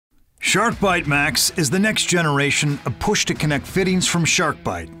SharkBite Max is the next generation of push-to-connect fittings from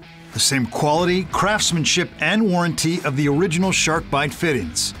SharkBite. The same quality, craftsmanship, and warranty of the original SharkBite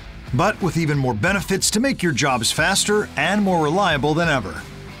fittings, but with even more benefits to make your jobs faster and more reliable than ever.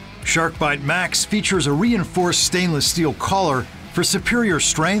 SharkBite Max features a reinforced stainless steel collar for superior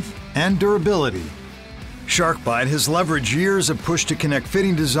strength and durability. SharkBite has leveraged years of push-to-connect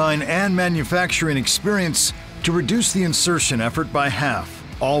fitting design and manufacturing experience to reduce the insertion effort by half,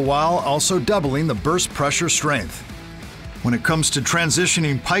 all while also doubling the burst pressure strength. When it comes to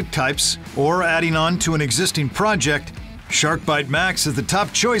transitioning pipe types or adding on to an existing project, SharkBite Max is the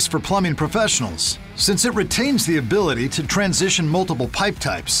top choice for plumbing professionals, since it retains the ability to transition multiple pipe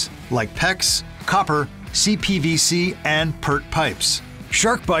types, like PEX, copper, CPVC, and PERT pipes.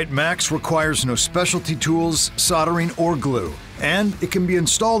 SharkBite Max requires no specialty tools, soldering, or glue, and it can be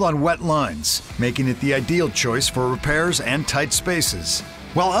installed on wet lines, making it the ideal choice for repairs and tight spaces.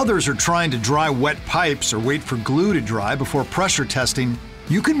 While others are trying to dry wet pipes or wait for glue to dry before pressure testing,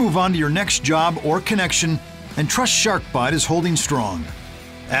 you can move on to your next job or connection and trust SharkBite is holding strong.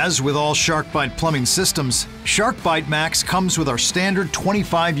 As with all SharkBite plumbing systems, SharkBite Max comes with our standard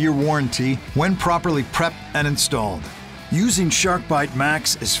 25-year warranty when properly prepped and installed. Using SharkBite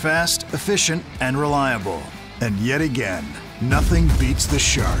Max is fast, efficient, and reliable. And yet again, nothing beats the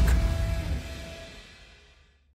Shark.